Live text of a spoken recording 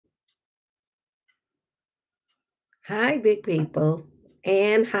Hi, big people.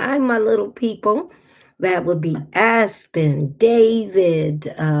 And hi, my little people. That would be Aspen,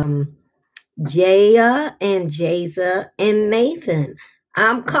 David, Jaya, and Jaza, and Nathan.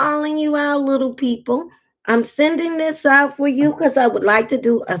 I'm calling you out, little people. I'm sending this out for you because I would like to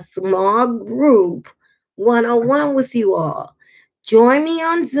do a small group 101 with you all. Join me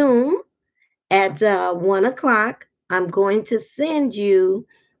on Zoom at 1 o'clock. I'm going to send you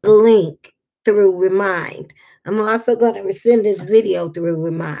the link through Remind. I'm also going to send this video through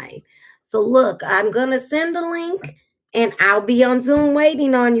Remind. So, look, I'm going to send the link and I'll be on Zoom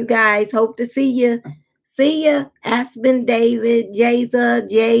waiting on you guys. Hope to see you. See ya, Aspen, David, Jaza,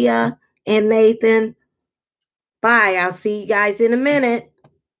 Jaya, and Nathan. Bye. I'll see you guys in a minute.